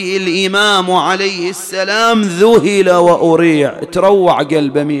بصر به الإمام عليه السلام ذهل وأريع، تروع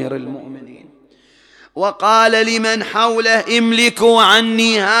قلب أمير المؤمنين، وقال لمن حوله املكوا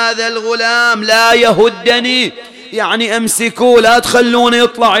عني هذا الغلام لا يهدني، يعني امسكوا لا تخلوني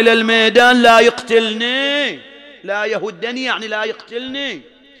يطلع إلى الميدان لا يقتلني، لا يهدني يعني لا يقتلني،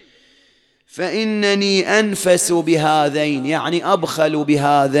 فإنني أنفس بهذين، يعني أبخل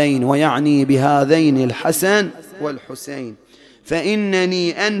بهذين، ويعني بهذين الحسن والحسين،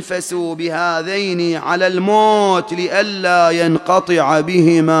 فإنني أنفس بهذين على الموت لئلا ينقطع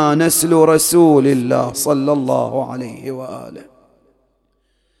بهما نسل رسول الله صلى الله عليه وآله.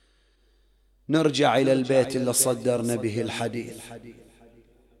 نرجع إلى البيت اللي صدرنا به الحديث،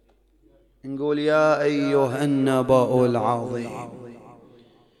 نقول يا أيها النبأ العظيم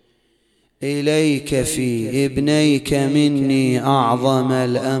إليك في ابنيك مني أعظم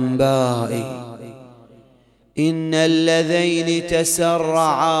الأنباء، إن اللذين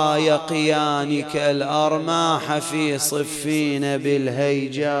تسرعا يقيانك الأرماح في صفين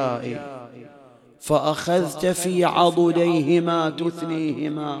بالهيجاء، فأخذت في عضديهما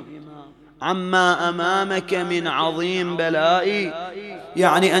تثنيهما عما أمامك من عظيم بلاء،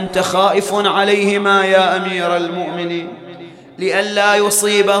 يعني أنت خائف عليهما يا أمير المؤمنين لئلا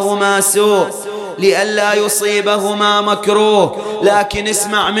يصيبهما سوء، لئلا يصيبهما مكروه. لكن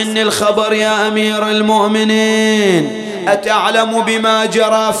اسمع مني الخبر يا أمير المؤمنين، أتعلم بما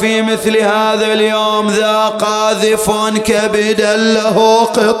جرى في مثل هذا اليوم؟ ذا قاذف كبدا له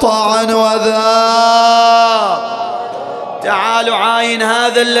قطعا، وذا تعالوا عاين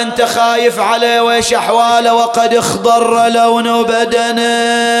هذا اللي انت خايف عليه ويش احواله، وقد اخضر لون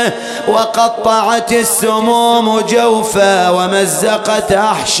بدنه وقطعت السموم جوفه ومزقت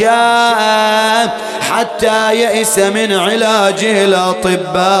احشاءه حتى يئس من علاجه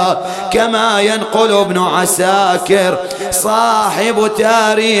الاطباء، كما ينقل ابن عساكر صاحب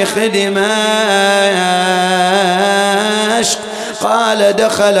تاريخ دمشق. قال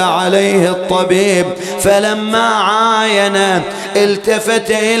دخل عليه الطبيب فلما عاين التفت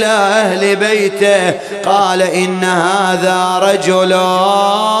إلى أهل بيته قال إن هذا رجل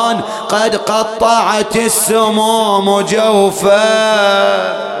قد قطعت السموم جوفه،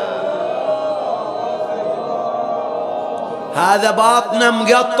 هذا باطنه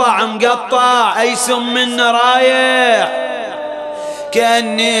مقطع أي سم منه رايح،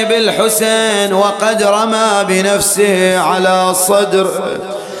 كأني بالحسن وقد رمى بنفسه على صدره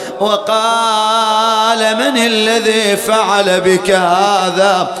وقال من الذي فعل بك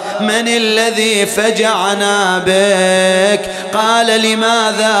هذا؟ من الذي فجعنا بك؟ قال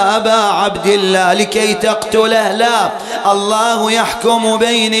لماذا أبا عبد الله؟ لكي تقتله؟ لا، الله يحكم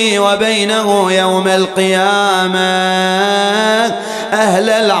بيني وبينه يوم القيامة. أهل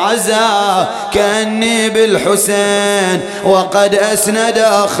العزاء كأني بالحسين وقد أسند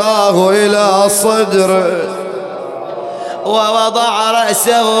أخاه إلى صدره ووضع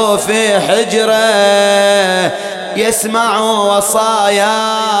رأسه في حجره يسمع وصاياه.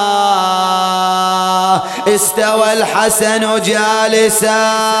 استوى الحسن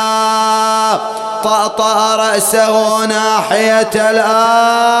جالسا طأطأ رأسه ناحية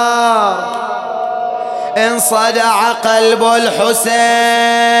الأرض، انصدع قلب الحسين.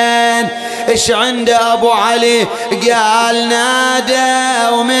 ايش عند ابو علي؟ قال نادى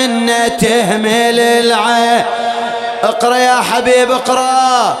ومنا تهمل العين. اقرأ يا حبيب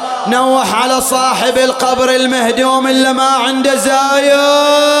اقرأ، نوح على صاحب القبر المهدوم اللي ما عنده زاير.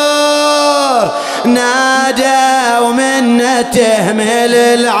 نادى ومنا تهمل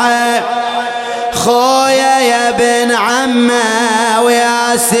العين، خويا يا ابن عمه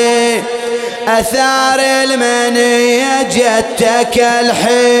وياسين أثار المنية جتك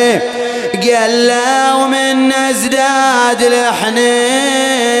الحين. قال له ومن ازداد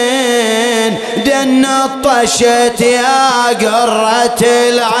الحنين دن طشت يا قرة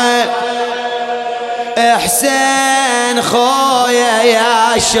العين. احسن خويا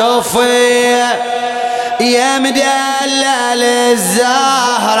يا شوفي يا مدلل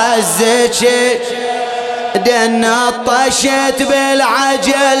الزهرة الزكي دن طشت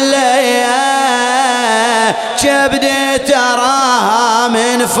بالعجل كبدي تراها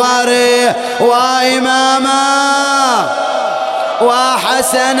من فريق وإماما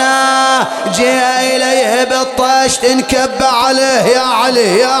وحسنا جاء إليه بالطشت انكب عليه يا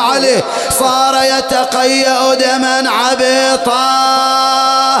علي يا علي صار يتقيأ دما عبيطا.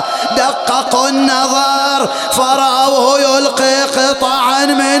 دققوا النظر فرأوه يلقي قطعا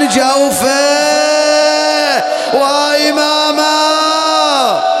من جوفه وإماما.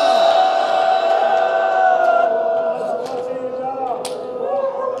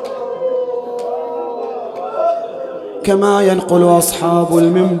 كما ينقل أصحاب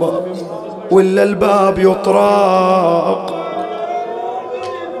المنبر ولا الباب يطرق.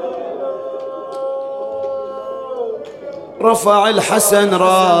 رفع الحسن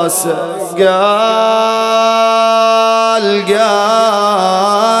راسه قال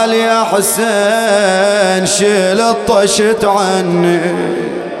يا حسين شيل الطشت عني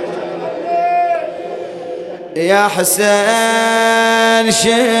يا حسين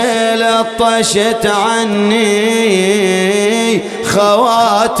شيل الطشت عني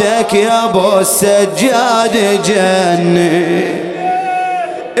خواتك يا ابو السجاد جني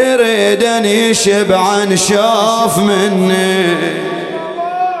اريد ان يشبع نشوف مني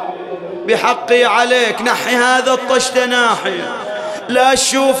بحقي عليك نحي هذا الطشت ناحية لا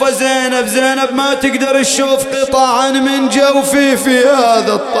تشوف زينب ما تقدر تشوف قطعا من جوفي في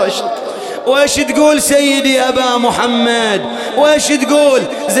هذا الطشت. وايش تقول سيدي أبا محمد؟ وايش تقول؟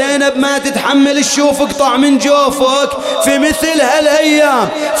 زينب ما تتحمل تشوف قطع من جوفك في مثل هالأيام،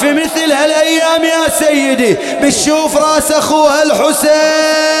 في مثل هالأيام يا سيدي بتشوف راس أخوها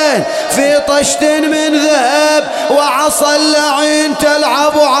الحسين في طشت من ذهب وعصا اللعين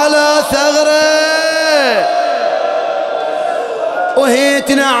تلعب على ثغره وهي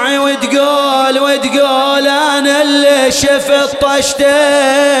تنعي وتقول أنا اللي شفت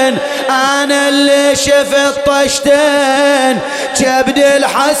طشتين أنا اللي شفت طشتين كبد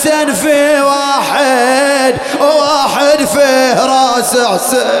الحسن في واحد فيه راس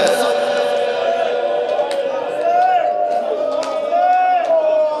حسين.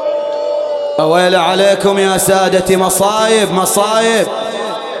 ويل عليكم يا سادتي، مصايب مصايب.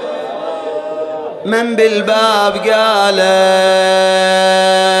 من بالباب قالت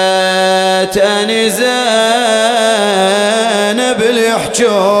أني زينب اللي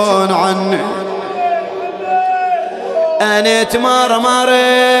يحجون عني، أنا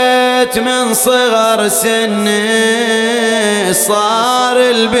تمرمرت من صغر سني، صار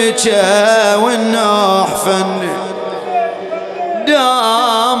البكا والنوح فني،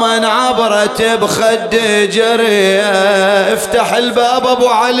 داما عبرت بخد جريه. افتح الباب ابو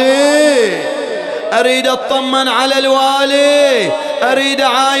علي، اريد اطمن على الوالي، اريد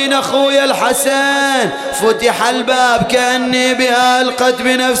اعاين اخويا الحسن. فتح الباب كأني بها القت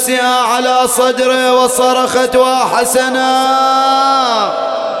بنفسها على صدره وصرخت وحسنا.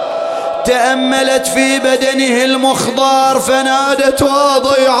 تأملت في بدنه المخضر فنادت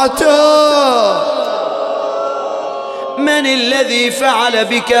وضيعته. من الذي فعل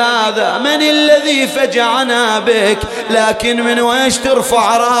بك هذا؟ من الذي فجعنا بك؟ لكن من ويش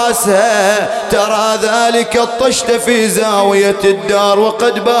ترفع راسها؟ ترى ذلك الطشت في زاوية الدار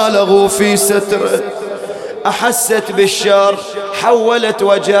وقد بالغوا في ستره. أحست بالشر، حولت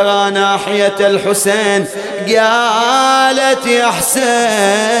وجهها ناحية الحسين، قالت يا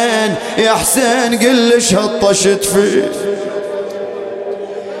حسين يا حسين قل ليش هالطشت فيه؟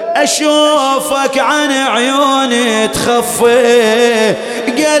 أشوفك عن عيوني تخفي،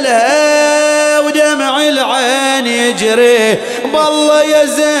 قالها ودمع العين يجري، بالله يا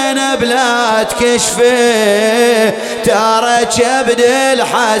زينب لا تكشفي، ترى كبد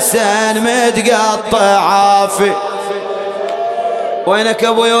الحسن متقطع في. وينك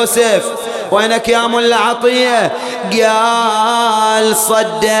ابو يوسف؟ وينك يا ملا عطية؟ قال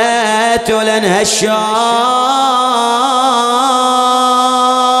صديت لانها الشاف،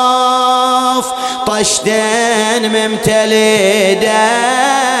 طشتين ممتلي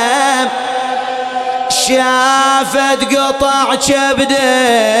دم، شافت قطع كبد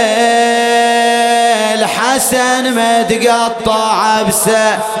الحسن متقطع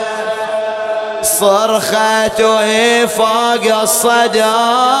بسه، صرخت وهي فوق الصدار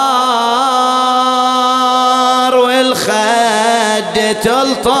والخد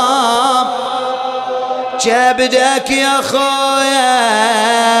تلطم، كبدك يا خويا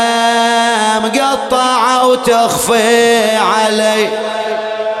مقطعة وتخفي علي،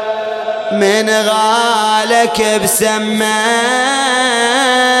 من غالك بسمه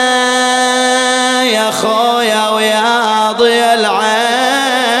يا خويا ويا ضي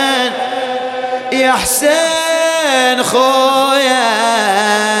العين، يا حسين خويا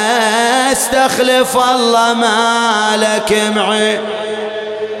استخلف الله مالك معي،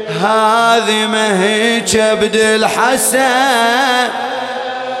 هذه ما هي كبد الحسن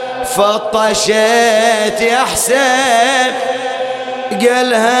فطشيت يا حسين.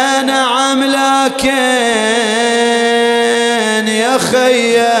 قالها نعم لكن يا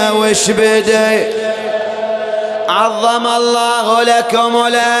خيا وش بدي؟ عظم الله لكم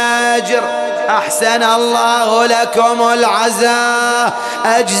الأجر، أحسن الله لكم العزاء،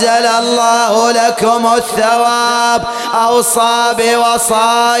 أجزل الله لكم الثواب، أوصى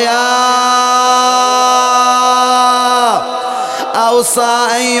بوصايا، أوصى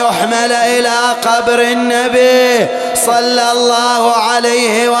أن يحمل إلى قبر النبي صلى الله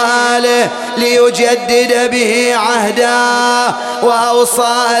عليه وآله ليجدد به عهدا،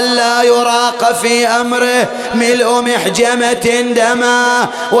 وأوصى أن لا يراق في أمره ملء محجمة دما،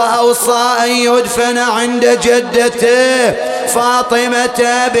 وأوصى أن يدفن عند جدته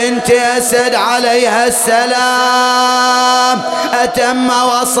فاطمة بنت أسد عليها السلام. أتم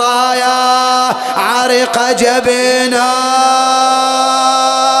وصايا عرق جبينا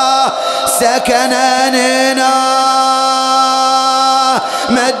سكن أنينا،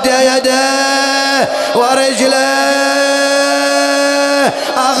 مد يده ورجله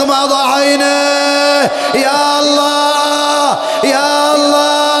أغمض عينه، يا الله يا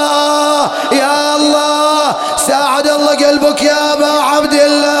الله يا الله ساعد الله قلبك يا أبا عبد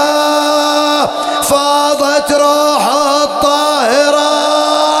الله. فاضت روح الطاهرة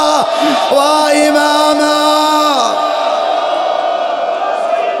وإماما،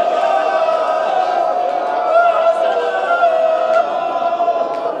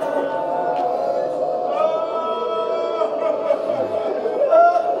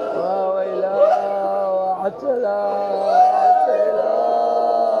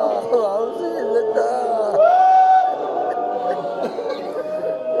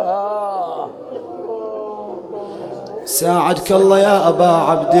 ساعدك الله يا أبا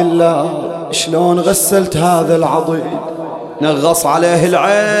عبد الله. شلون غسلت هذا العضيد؟ نغص عليه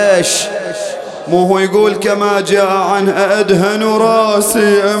العيش مو هو يقول كما جاء عنها أدهن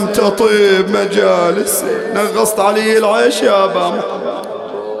راسي أم تطيب مجالسي. نغصت علي العيش يا أبا محمد.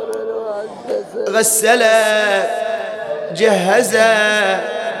 غسله جهزه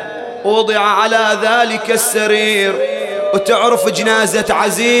وضع على ذلك السرير. وتعرف جنازة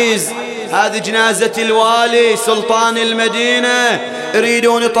عزيز هذه جنازة الوالي سلطان المدينة،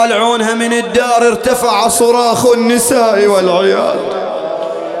 يريدون يطلعونها من الدار. ارتفع صراخ النساء والعيال،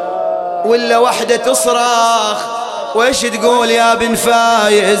 ولا وحدة تصرخ وإيش تقول يا بن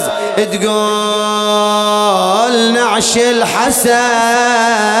فايز؟ تقول نعش الحسن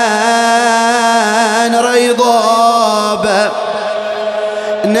ريضوبة،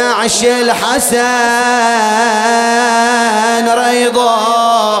 نعش الحسن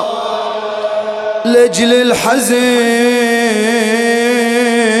ريضوب، لجل الحزين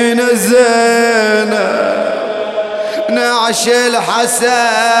الزينة، نعش الحسن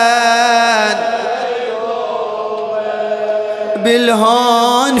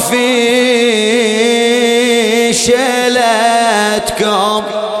بالهون في شيلتكم،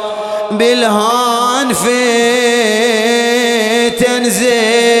 بالهون في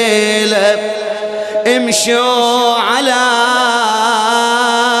تنزيله، امشوا على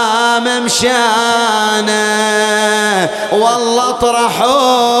ممشانا والله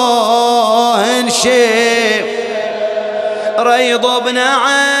اطرحوه انشيب. ريض بن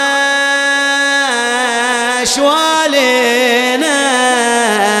عاش والينا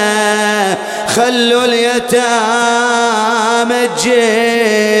خلوا اليتامى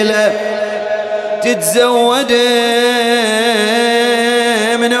تجيله، تتزود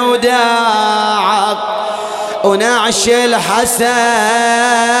من وداعك. ونعش الحسن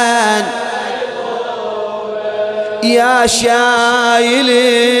يا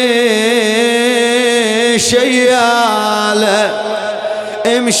شايلي شياله،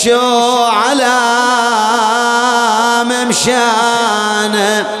 امشوا على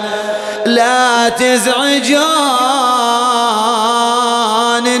ممشانا لا تزعجون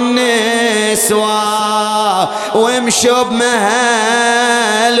النسوة، وامشوا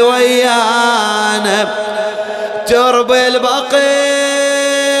بمهل ويانا. ترب البقيع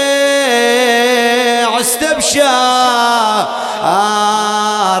استبشار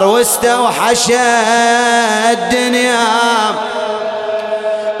واستوحش الدنيا،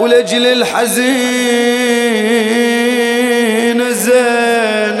 ولجل الحزين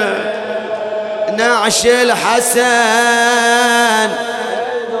الزينة نعش الحسن.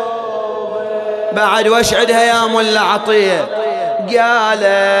 بعد وش عدها يا ملا عطية؟ قالت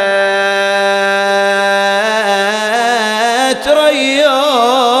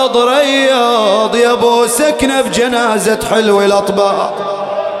ريض ريض يا ابو سكنة بجنازة حلو الأطباق،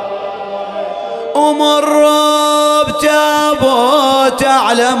 ومر بتابوت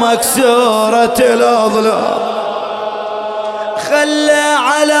على مكسورة الأضلاع، خلى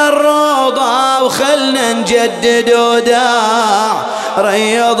على الروضة وخلنا نجدد وداع.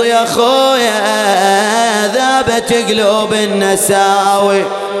 ريض يا خويا ذابت قلوب النساوي،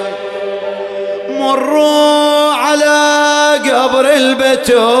 مروا على قبر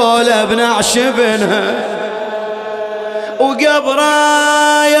البتولة بنعش بنها،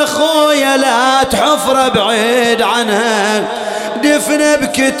 وقبره يا خويا لا تحفر بعيد عنها، دفن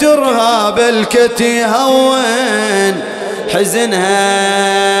بكترها بالكتي هون حزنها.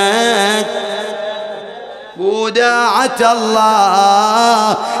 وداعة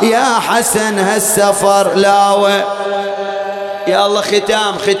الله يا حسن هالسفر لاوى. يا الله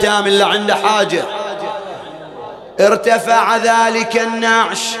ختام اللي عنده حاجة. ارتفع ذلك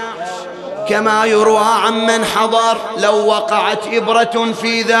النعش كما يروى عمن حضر، لو وقعت إبرة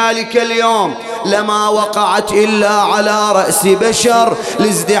في ذلك اليوم لما وقعت إلا على رأس بشر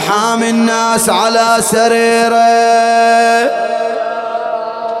لازدحام الناس على سريره.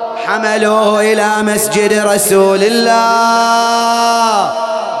 حملوه إلى مسجد رسول الله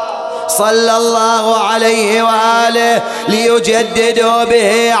صلى الله عليه وآله ليجددوا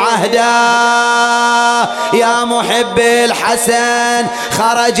به عهدا. يا محب الحسن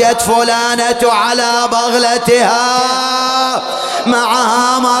خرجت فلانة على بغلتها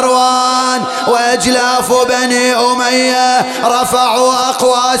معها مروان وأجلاف بني أمية، رفعوا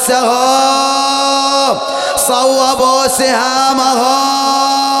أقواسهم صوبوا سهامهم.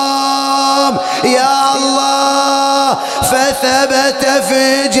 يا الله فثبت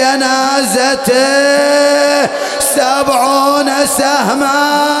في جنازته 70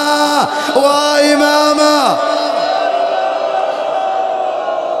 سهما وإماما.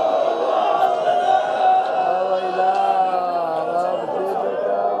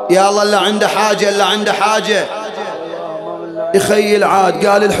 يا الله اللي عنده حاجة يخيل عاد.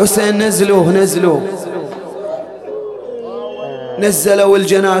 قال الحسين نزلوه نزلوه. نزلوا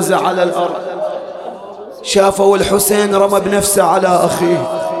الجنازة على الأرض، شافوا الحسين رمى بنفسه على أخيه.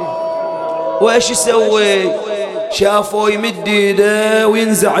 وإيش يسوي؟ شافوا يمد يده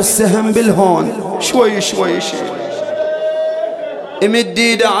وينزع السهم بالهون، شوي شوي شوي، يمد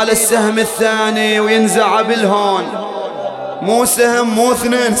يده على السهم الثاني وينزع بالهون. مو سهم مو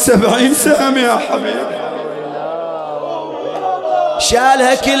اثنين، 70 سهم يا حبيبي.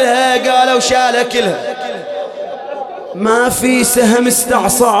 شالها كلها، قالوا شالها كلها، ما في سهم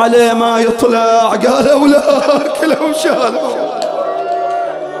استعصى عليه ما يطلع. قالوا لا، كلهم شالوا.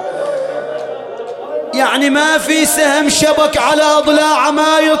 يعني ما في سهم شبك على أضلاع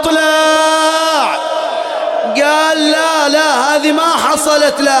ما يطلع. قال لا لا، هذه ما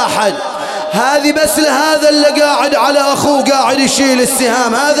حصلت لأحد، هذه بس لهذا اللي قاعد على أخوه قاعد يشيل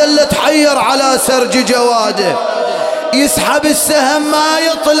السهام، هذا اللي تحير على سرج جواده، يسحب السهم ما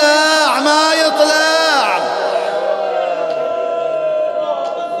يطلع ما يطلع.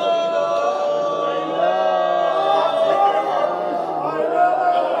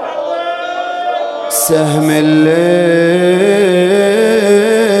 سهم اللي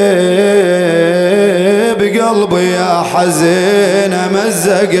بقلبي يا حزين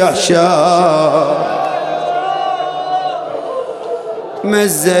مزق حشاي،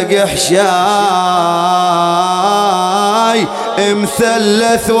 مزق حشاي،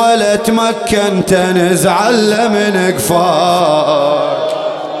 مثلث ولا تمكن تنزع الا من قفاي،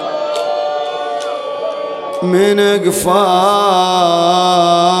 من قفاي.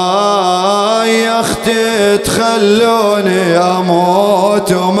 يا اختي تخلوني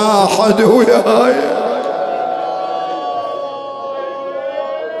اموت وما حد وياي.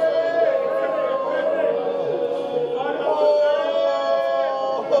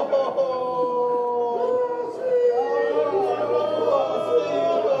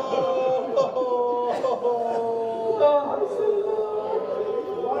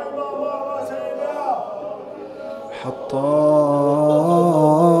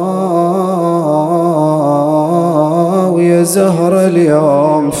 ويا زهرة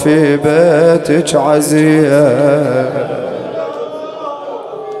اليوم في بيتك عزية،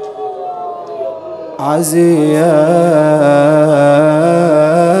 عزية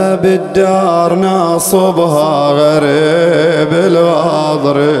بالدار ناصبها غريب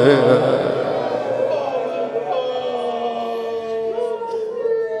الواضرية.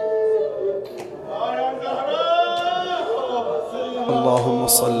 اللهم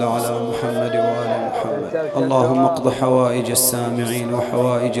صل على محمد وآل محمد. اللهم اقض حوائج السامعين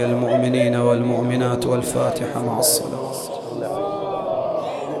وحوائج المؤمنين والمؤمنات، والفاتحة مع الصلاة.